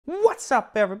What's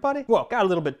up, everybody? Well, got a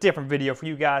little bit different video for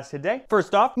you guys today.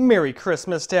 First off, Merry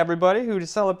Christmas to everybody who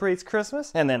celebrates Christmas,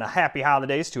 and then a happy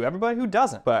holidays to everybody who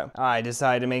doesn't. But I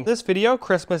decided to make this video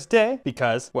Christmas Day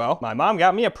because, well, my mom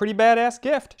got me a pretty badass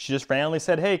gift. She just randomly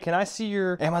said, hey, can I see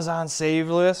your Amazon save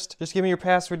list? Just give me your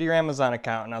password to your Amazon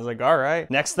account. And I was like, all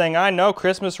right. Next thing I know,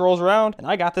 Christmas rolls around, and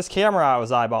I got this camera I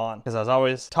was eyeballing because I was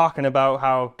always talking about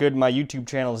how good my YouTube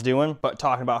channel is doing, but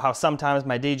talking about how sometimes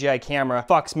my DJI camera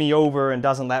fucks me over and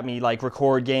doesn't let me like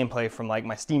record gameplay from like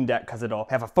my Steam Deck because it'll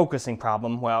have a focusing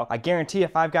problem. Well, I guarantee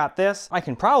if I've got this, I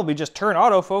can probably just turn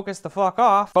autofocus the fuck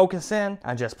off, focus in,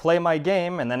 and just play my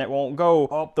game, and then it won't go,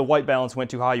 oh, the white balance went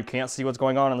too high, you can't see what's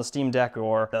going on the Steam Deck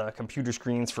or the computer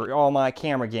screens for all my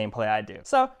camera gameplay I do.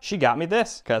 So she got me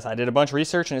this because I did a bunch of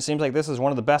research and it seems like this is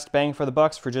one of the best bang for the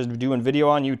bucks for just doing video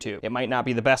on YouTube. It might not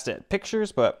be the best at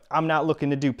pictures, but I'm not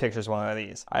looking to do pictures with one of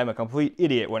these. I am a complete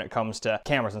idiot when it comes to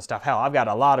cameras and stuff. Hell, I've got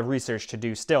a lot of research to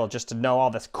do still just to know all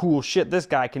this cool shit this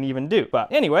guy can even do.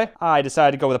 But anyway, I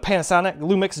decided to go with a Panasonic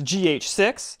LUMIX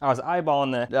GH6. I was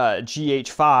eyeballing the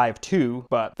GH5 too,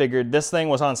 but figured this thing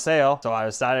was on sale, so I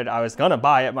decided I was gonna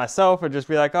buy it myself and just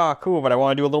be like, oh cool, but I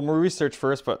want to do a little more research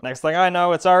first. But next thing I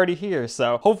know, it's already here,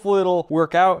 so hopefully it'll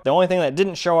work out. The only thing that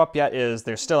didn't show up yet is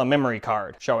there's still a memory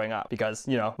card showing up because,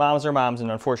 you know, moms are moms,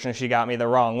 and unfortunately she got me the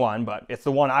wrong one, but it's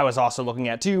the one I was also looking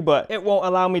at too, but it won't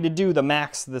allow me to do the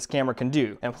max this camera can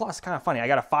do. And plus, kind of funny, I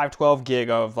got a 512 gig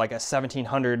of like a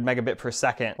 1700 megabit per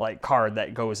second like card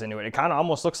that goes into it. It kind of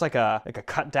almost looks like a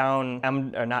cut down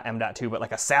not M.2, but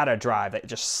like a SATA drive that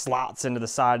just slots into the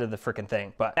side of the freaking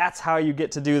thing. But that's how you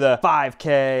get to do the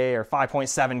 5K or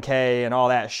 5.7K and all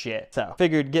that shit. So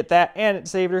figured get that, and it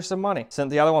saved her some money. Sent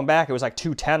the other one back, it was like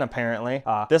 210 apparently.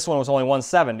 This one was only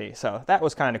 170, so that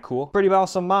was kind of cool. Pretty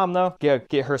awesome mom though.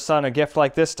 Get her son a gift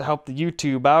like this to help the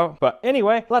YouTube out. But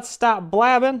anyway, let's stop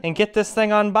blabbing and get this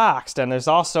thing unboxed. And there's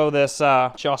also this,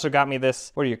 she also got me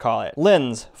this, what do you call it?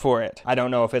 Lens for it. I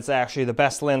don't know if it's actually the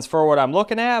best lens for what I'm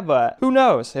looking at, but who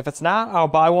knows? If it's not, I'll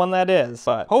buy one that is.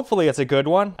 But hopefully it's a good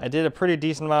one. I did a pretty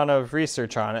decent amount of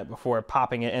research on it before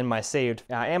popping it in my saved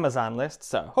Amazon list,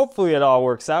 so hopefully it all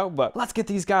works out. But let's get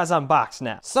these guys unboxed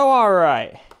now. So all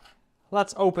right,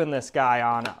 let's open this guy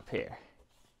on up here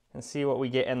and see what we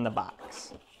get in the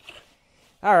box.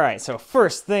 All right, so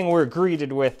first thing we're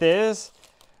greeted with is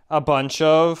a bunch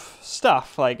of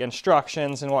stuff like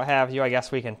instructions and what have you. I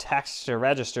guess we can text to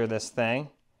register this thing.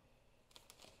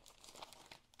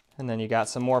 And then you got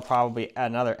some more, probably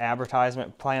another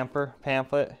advertisement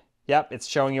pamphlet. Yep, it's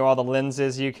showing you all the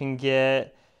lenses you can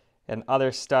get and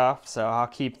other stuff. So I'll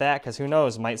keep that because who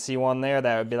knows, might see one there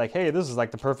that would be like, hey, this is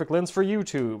like the perfect lens for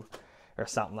YouTube or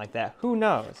something like that. Who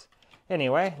knows?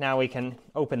 Anyway, now we can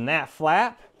open that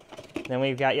flap. Then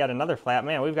we've got yet another flap.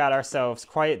 Man, we've got ourselves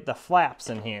quite the flaps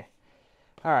in here.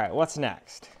 All right, what's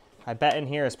next? I bet in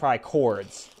here is probably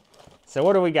cords. So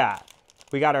what do we got?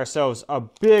 We got ourselves a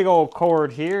big old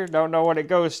cord here. Don't know what it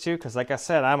goes to because like I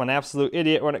said, I'm an absolute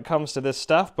idiot when it comes to this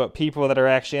stuff, but people that are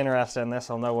actually interested in this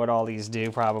will know what all these do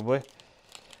probably.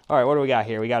 All right, what do we got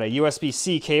here? We got a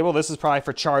USB-C cable. This is probably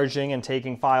for charging and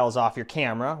taking files off your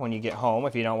camera when you get home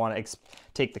if you don't want to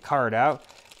take the card out.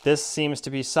 This seems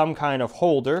to be some kind of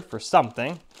holder for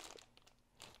something.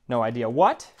 No idea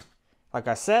what. Like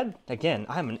I said, again,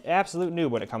 I'm an absolute noob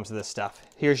when it comes to this stuff.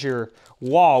 Here's your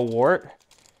wall wart.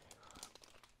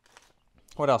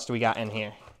 What else do we got in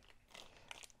here?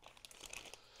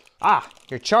 Ah,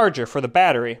 your charger for the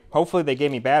battery. Hopefully they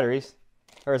gave me batteries.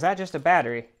 Or is that just a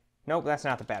battery? Nope, that's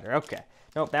not the battery. Okay.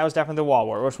 Nope, that was definitely the wall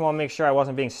wart. I just want to make sure I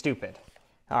wasn't being stupid.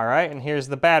 All right, and here's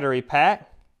the battery pack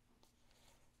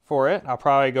for it. I'll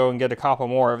probably go and get a couple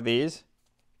more of these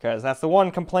because that's the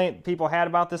one complaint people had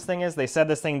about this thing is they said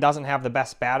this thing doesn't have the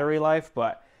best battery life,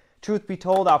 but truth be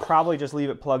told, I'll probably just leave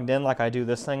it plugged in like I do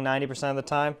this thing 90% of the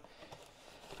time.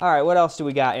 All right, what else do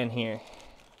we got in here?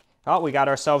 Oh, we got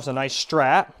ourselves a nice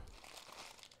strap.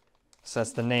 So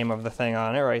that's the name of the thing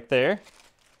on it right there.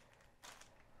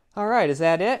 All right, is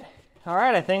that it? All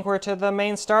right, I think we're to the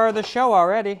main star of the show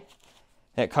already.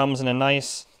 It comes in a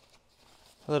nice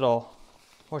little,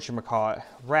 whatchamacallit,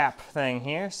 wrap thing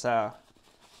here, so.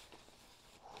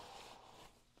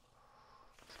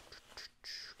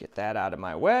 Get that out of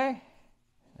my way.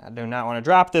 I do not want to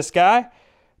drop this guy,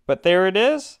 but there it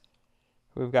is.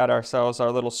 We've got ourselves our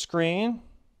little screen,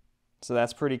 so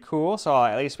that's pretty cool. So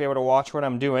I'll at least be able to watch what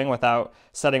I'm doing without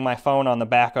setting my phone on the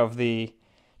back of the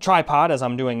tripod as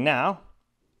I'm doing now.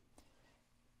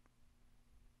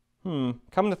 Come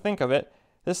to think of it,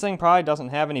 this thing probably doesn't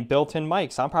have any built-in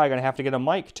mics. I'm probably going to have to get a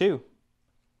mic too.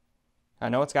 I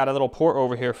know it's got a little port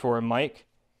over here for a mic.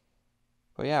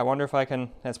 But yeah, I wonder if I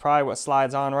can, that's probably what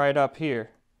slides on right up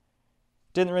here.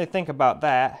 Didn't really think about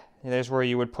that. There's where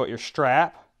you would put your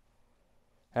strap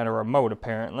and a remote,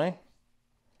 apparently.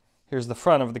 Here's the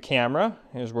front of the camera.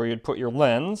 Here's where you'd put your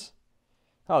lens.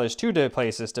 Oh, there's two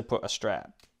places to put a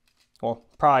strap. Well,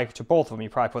 probably to both of them, you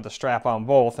probably put the strap on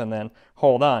both and then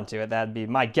hold on to it. That'd be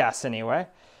my guess anyway.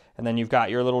 And then you've got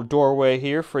your little doorway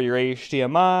here for your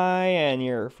HDMI and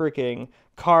your freaking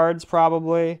cards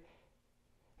probably.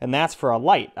 And that's for a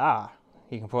light. Ah,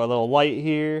 you can put a little light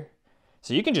here.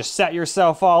 So you can just set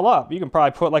yourself all up. You can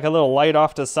probably put like a little light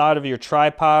off to the side of your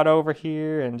tripod over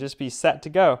here and just be set to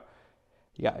go.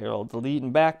 You got your little delete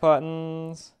and back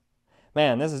buttons.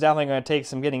 Man, this is definitely going to take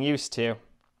some getting used to.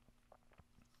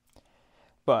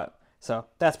 But, so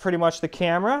that's pretty much the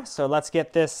camera. So let's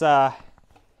get this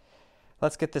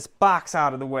box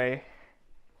out of the way.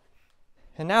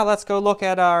 And now let's go look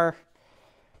at our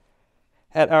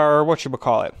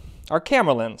whatchamacallit, our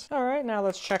camera lens. All right, now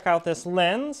let's check out this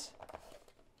lens.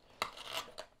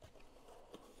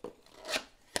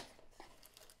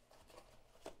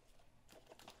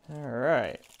 All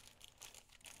right.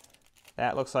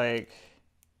 That looks like,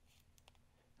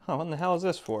 oh, what in the hell is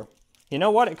this for? You know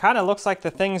what? It kind of looks like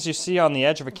the things you see on the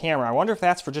edge of a camera. I wonder if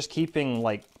that's for just keeping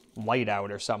like light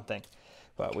out or something.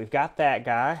 But we've got that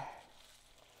guy.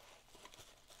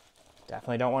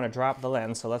 Definitely don't want to drop the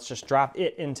lens, so let's just drop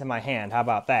it into my hand. How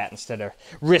about that? Instead of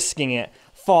risking it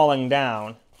falling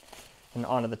down and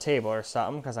onto the table or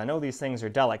something, because I know these things are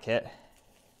delicate.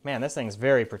 Man, this thing's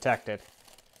very protected.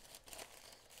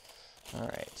 All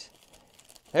right.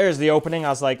 There's the opening. I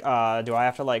was like, do I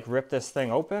have to like rip this thing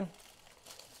open?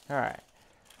 All right.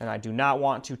 And I do not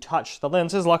want to touch the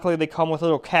lenses. Luckily, they come with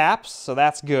little caps, so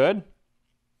that's good.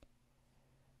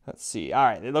 Let's see. All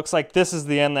right. It looks like this is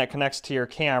the end that connects to your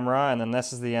camera, and then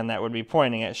this is the end that would be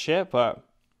pointing at shit, but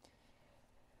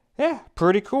yeah,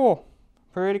 pretty cool.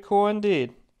 Pretty cool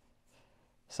indeed.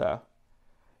 So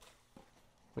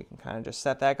we can kind of just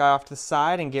set that guy off to the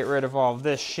side and get rid of all of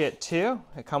this shit too.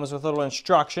 It comes with little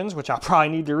instructions, which I'll probably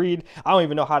need to read. I don't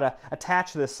even know how to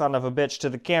attach this son of a bitch to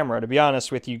the camera, to be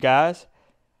honest with you guys.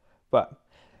 But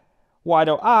why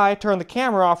don't I turn the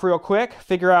camera off real quick,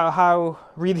 figure out how,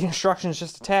 read the instructions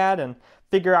just a tad, and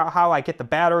figure out how I get the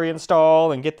battery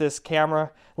installed and get this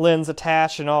camera lens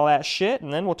attached and all that shit,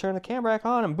 and then we'll turn the camera back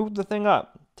on and boot the thing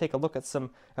up. Take a look at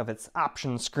some of its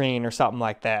option screen or something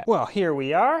like that. Well, here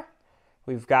we are.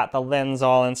 We've got the lens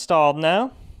all installed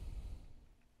now.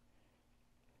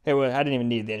 I didn't even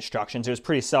need the instructions. It was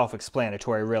pretty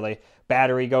self-explanatory, really.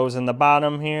 Battery goes in the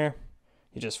bottom here.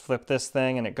 You just flip this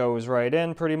thing and it goes right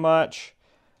in pretty much.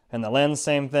 And the lens,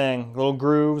 same thing. Little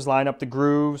grooves, line up the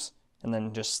grooves, and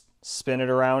then just spin it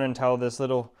around until this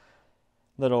little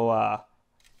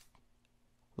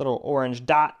orange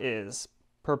dot is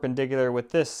perpendicular with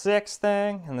this 6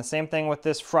 thing, and the same thing with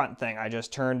this front thing. I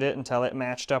just turned it until it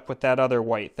matched up with that other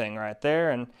white thing right there,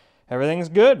 and everything's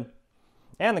good.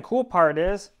 And the cool part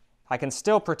is I can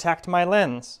still protect my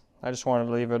lens. I just wanted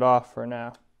to leave it off for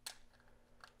now.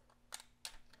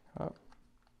 Oh.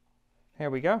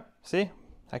 Here we go. See?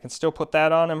 I can still put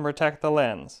that on and protect the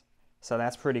lens. So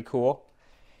that's pretty cool,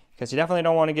 because you definitely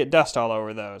don't want to get dust all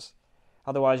over those.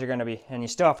 Otherwise you're going to be, and you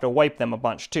still have to wipe them a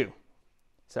bunch too.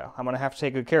 So I'm going to have to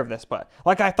take good care of this. But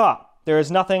like I thought, there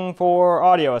is nothing for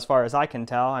audio as far as I can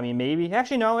tell. I mean, maybe.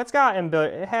 Actually, no,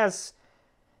 it has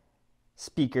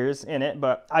speakers in it,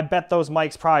 but I bet those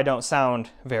mics probably don't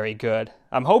sound very good.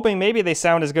 I'm hoping maybe they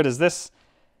sound as good as this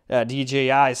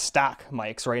DJI stock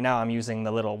mics. Right now I'm using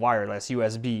the little wireless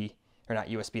USB, or not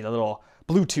USB, the little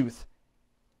Bluetooth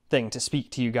thing to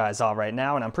speak to you guys all right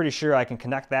now, and I'm pretty sure I can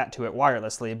connect that to it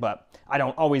wirelessly, but I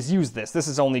don't always use this. This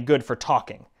is only good for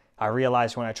talking. I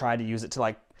realized when I tried to use it to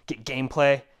like get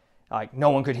gameplay, like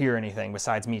no one could hear anything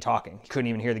besides me talking. You couldn't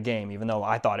even hear the game, even though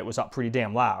I thought it was up pretty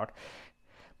damn loud.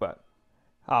 But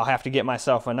I'll have to get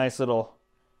myself a nice little,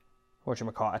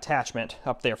 attachment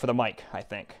up there for the mic, I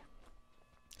think.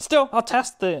 Still, I'll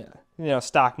test the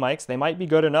stock mics. They might be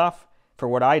good enough for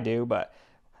what I do, but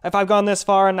if I've gone this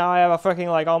far and now I have a fucking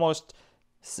like almost,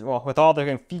 well, with all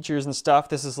the features and stuff,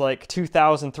 this is like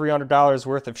 $2,300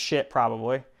 worth of shit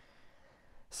probably.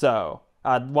 So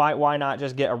why not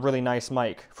just get a really nice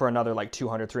mic for another like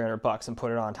 200, 300 bucks and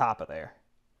put it on top of there?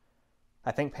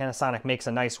 I think Panasonic makes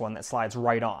a nice one that slides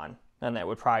right on, and that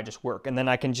would probably just work. And then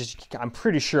I'm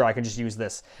pretty sure I can just use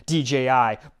this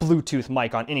DJI Bluetooth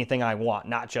mic on anything I want,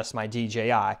 not just my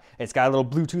DJI. It's got a little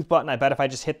Bluetooth button. I bet if I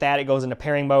just hit that, it goes into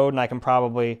pairing mode, and I can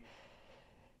probably,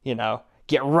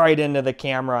 get right into the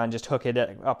camera and just hook it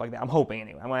up like that. I'm hoping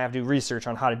anyway. I'm going to have to do research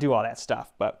on how to do all that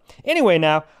stuff. But anyway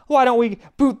now, why don't we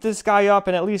boot this guy up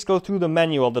and at least go through the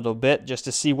menu a little bit just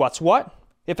to see what's what?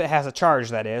 If it has a charge,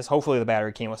 that is. Hopefully the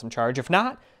battery came with some charge. If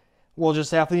not, we'll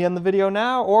just have to end the video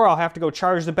now, or I'll have to go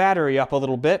charge the battery up a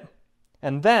little bit,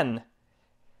 and then,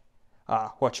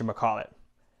 whatchamacallit,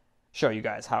 show you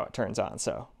guys how it turns on.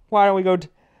 So why don't we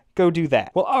go do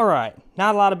that? Well, all right,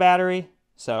 not a lot of battery,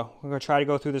 so we're gonna try to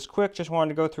go through this quick. Just wanted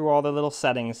to go through all the little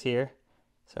settings here.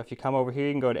 So if you come over here,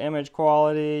 you can go to image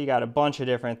quality. You got a bunch of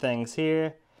different things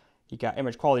here. You got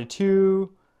image quality 2,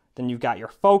 then you've got your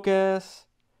focus,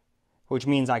 which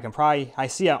means I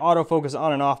see an autofocus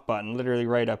on and off button literally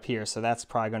right up here, so that's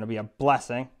probably going to be a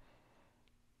blessing.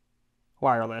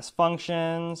 Wireless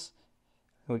functions.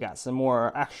 We got some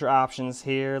more extra options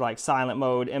here, like silent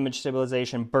mode, image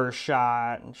stabilization, burst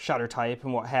shot, shutter type,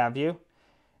 and what have you.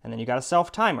 And then you got a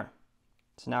self timer.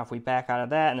 So now if we back out of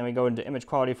that and then we go into image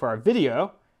quality for our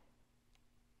video,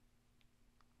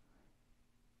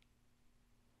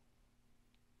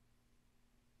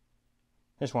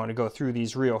 I just wanted to go through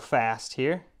these real fast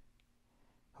here.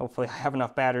 Hopefully I have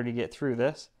enough battery to get through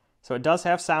this. So it does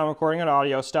have sound recording and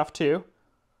audio stuff too.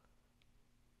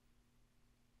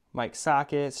 Mic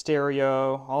socket,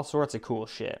 stereo, all sorts of cool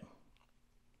shit.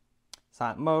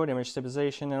 Silent mode, image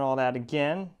stabilization, and all that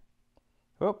again.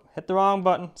 Oop, hit the wrong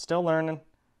button, still learning.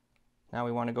 Now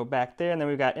we want to go back there, and then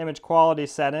we've got image quality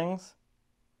settings.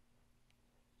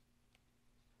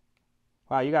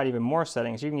 Wow, you got even more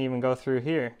settings. You can even go through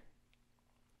here.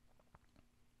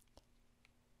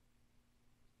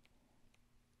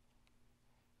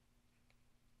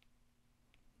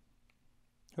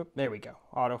 Oop, there we go.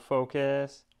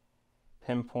 Autofocus,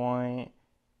 pinpoint.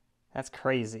 That's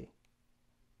crazy.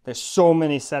 There's so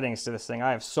many settings to this thing.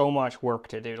 I have so much work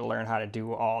to do to learn how to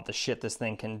do all the shit this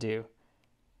thing can do.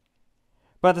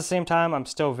 But at the same time, I'm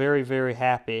still very, very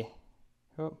happy.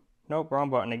 Oh, nope, wrong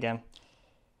button again.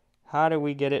 How do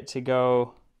we get it to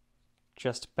go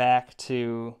just back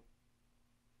to...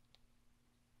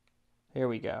 Here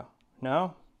we go.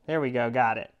 No? There we go,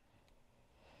 got it.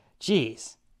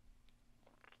 Jeez.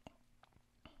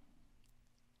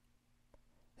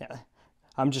 Yeah,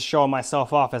 I'm just showing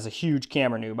myself off as a huge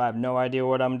camera noob. I have no idea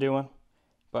what I'm doing,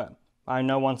 but I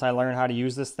know once I learn how to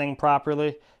use this thing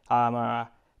properly, I'm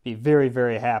gonna be very,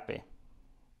 very happy.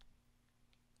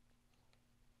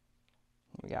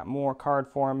 We got more card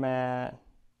format.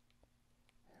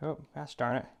 Oh, gosh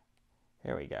darn it.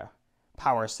 Here we go.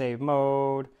 Power save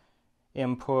mode,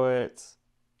 inputs,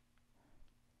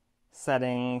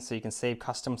 settings, so you can save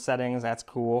custom settings. That's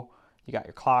cool. You got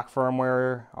your clock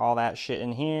firmware, all that shit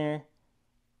in here.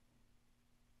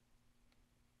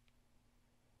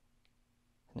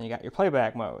 And you got your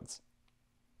playback modes.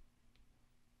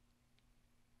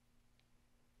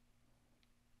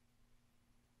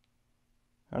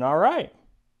 And all right.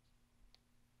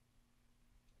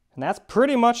 And that's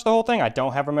pretty much the whole thing. I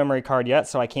don't have a memory card yet,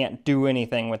 so I can't do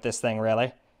anything with this thing,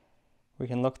 really. We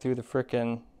can look through the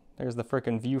frickin', there's the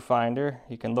frickin' viewfinder.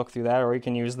 You can look through that, or you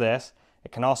can use this.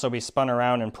 It can also be spun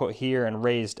around and put here and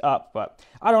raised up, but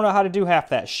I don't know how to do half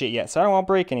that shit yet, so I don't want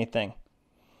to break anything.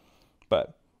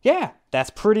 But yeah, that's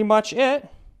pretty much it.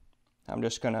 I'm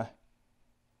just gonna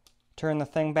turn the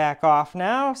thing back off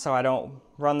now so I don't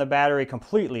run the battery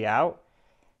completely out.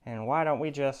 And why don't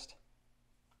we just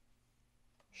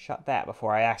shut that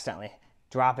before I accidentally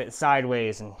drop it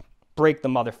sideways and break the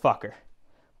motherfucker.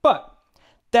 But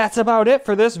that's about it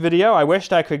for this video. I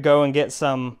wished I could go and get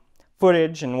some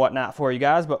footage and whatnot for you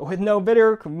guys, but with no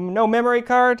memory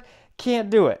card,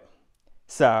 can't do it.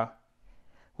 So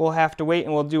we'll have to wait,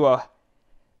 and we'll do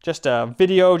just a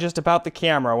video just about the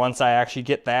camera once I actually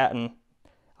get that, and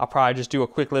I'll probably just do a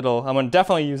quick little, I'm going to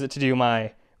definitely use it to do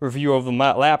my review of the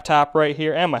laptop right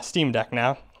here and my Steam Deck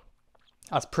now.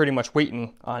 I was pretty much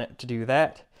waiting on it to do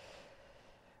that.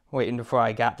 Waiting before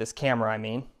I got this camera, I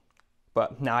mean.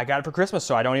 But now I got it for Christmas,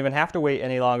 so I don't even have to wait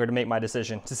any longer to make my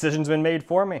decision. Decision's been made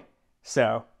for me.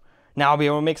 So now I'll be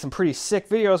able to make some pretty sick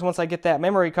videos once I get that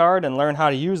memory card and learn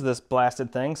how to use this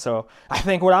blasted thing. So I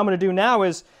think what I'm going to do now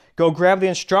is go grab the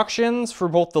instructions for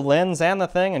both the lens and the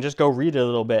thing and just go read it a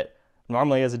little bit.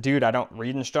 Normally as a dude, I don't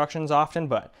read instructions often,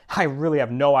 but I really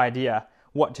have no idea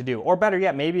what to do. Or better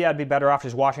yet, maybe I'd be better off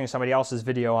just watching somebody else's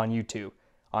video on YouTube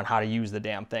on how to use the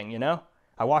damn thing, you know?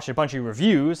 I watched a bunch of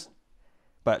reviews,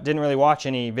 but didn't really watch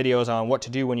any videos on what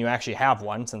to do when you actually have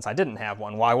one, since I didn't have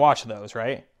one. Why watch those,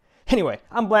 right? Anyway,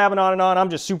 I'm blabbing on and on. I'm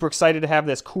just super excited to have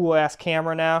this cool-ass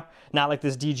camera now. Not like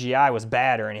this DJI was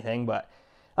bad or anything, but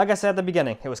like I said at the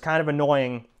beginning, it was kind of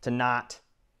annoying to not,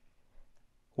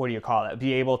 what do you call it,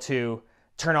 be able to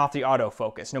turn off the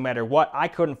autofocus. No matter what, I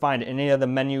couldn't find any of the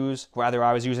menus, whether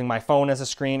I was using my phone as a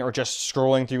screen or just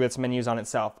scrolling through its menus on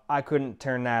itself. I couldn't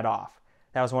turn that off.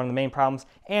 That was one of the main problems.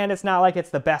 And it's not like it's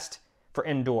the best for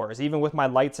indoors. Even with my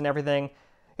lights and everything,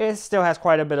 it still has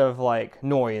quite a bit of like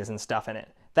noise and stuff in it.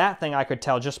 That thing I could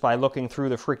tell just by looking through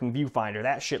the freaking viewfinder.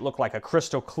 That shit looked like a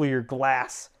crystal clear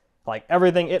glass. Like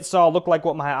everything it saw looked like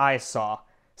what my eyes saw.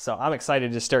 So I'm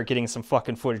excited to start getting some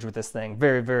fucking footage with this thing.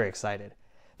 Very, very excited.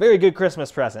 Very good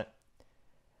Christmas present.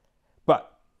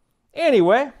 But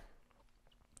anyway,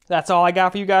 that's all I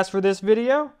got for you guys for this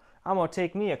video. I'm gonna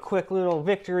take me a quick little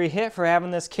victory hit for having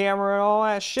this camera and all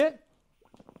that shit.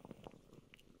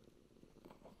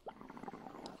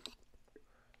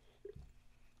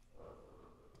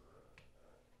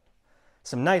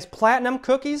 Some nice platinum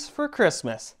cookies for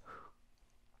Christmas.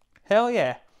 Hell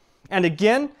yeah. And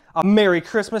again, a Merry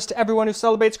Christmas to everyone who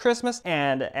celebrates Christmas,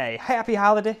 and a Happy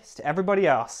Holidays to everybody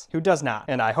else who does not.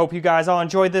 And I hope you guys all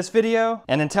enjoyed this video,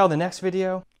 and until the next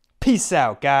video, peace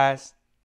out, guys.